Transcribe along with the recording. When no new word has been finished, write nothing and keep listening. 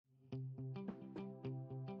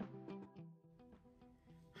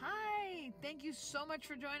Thank you so much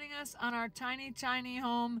for joining us on our tiny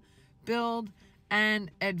home build and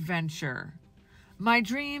adventure. My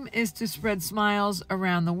dream is to spread smiles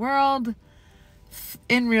around the world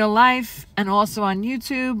in real life and also on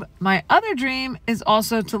YouTube. My other dream is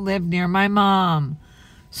also to live near my mom.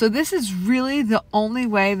 So this is really the only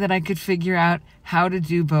way that I could figure out how to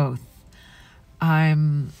do both. I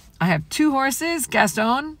have 2 horses,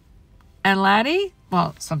 Gaston and Laddie.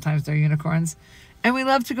 Well, sometimes they're unicorns. And we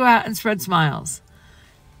love to go out and spread smiles.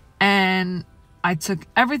 And I took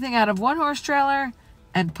everything out of one horse trailer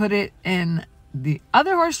and put it in the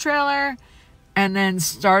other horse trailer and then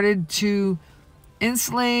started to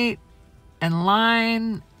insulate and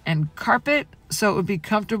line and carpet so it would be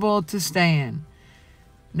comfortable to stay in.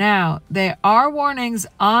 Now, there are warnings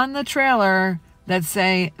on the trailer that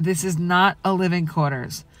say this is not a living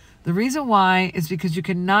quarters. The reason why is because you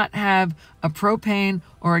cannot have a propane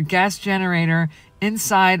or a gas generator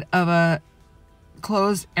inside of a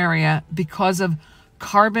closed area because of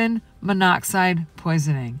carbon monoxide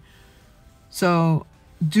poisoning. So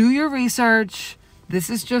do your research.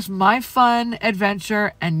 This is just my fun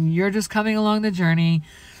adventure and you're just coming along the journey.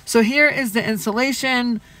 So here is the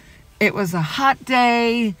insulation. It was a hot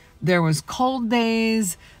day. There was cold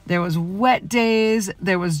days. There was wet days.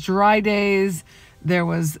 There was dry days. There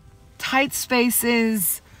was tight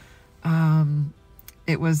spaces.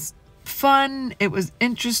 It was fun. It was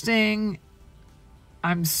interesting.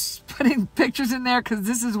 I'm putting pictures in there because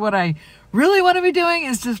this is what I really want to be doing,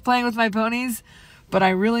 is just playing with my ponies. But I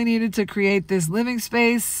really needed to create this living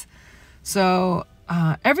space. So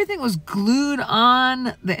everything was glued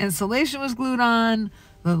on. The insulation was glued on.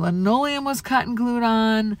 The linoleum was cut and glued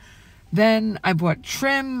on. Then I bought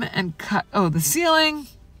trim and cut. Oh, the ceiling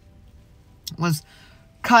was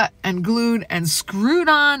cut and glued and screwed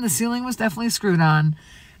on. The ceiling was definitely screwed on.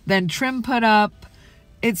 Then trim put up.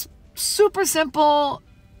 It's super simple,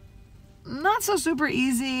 not so super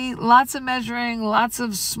easy. Lots of measuring, lots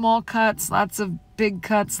of small cuts, lots of big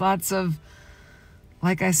cuts, lots of,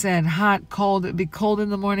 like I said, hot, cold. It'd be cold in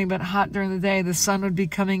the morning, but hot during the day. The sun would be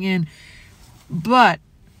coming in. But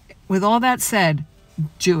with all that said,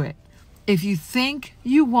 do it. If you think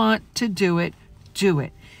you want to do it, do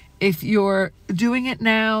it. If you're doing it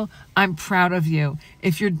now, I'm proud of you.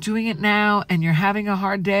 If you're doing it now and you're having a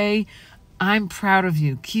hard day, I'm proud of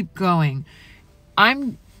you. Keep going.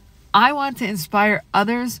 I want to inspire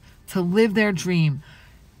others to live their dream.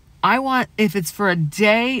 I want, if it's for a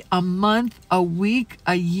day, a month, a week,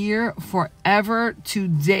 a year, forever, 2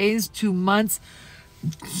 days, 2 months,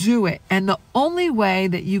 do it. And the only way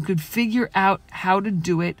that you could figure out how to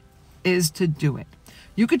do it is to do it.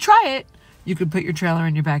 You could try it. You could put your trailer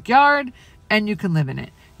in your backyard and you can live in it.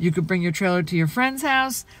 You could bring your trailer to your friend's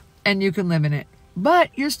house and you can live in it. But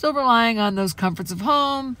you're still relying on those comforts of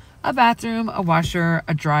home, a bathroom, a washer,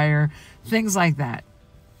 a dryer, things like that.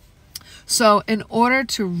 So in order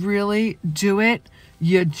to really do it,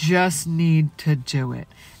 you just need to do it.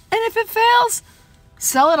 And if it fails,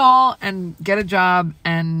 sell it all and get a job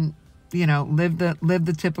and, you know, live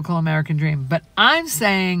the typical American dream. But I'm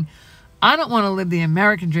saying I don't want to live the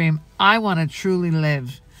American dream. I want to truly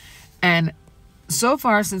live. And so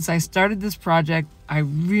far, since I started this project, I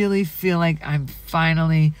really feel like I'm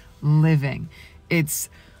finally living. It's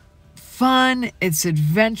fun. It's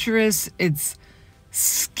adventurous. It's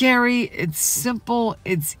scary. It's simple.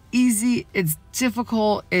 It's easy. It's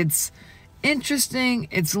difficult. It's interesting.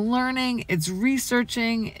 It's learning. It's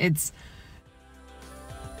researching. It's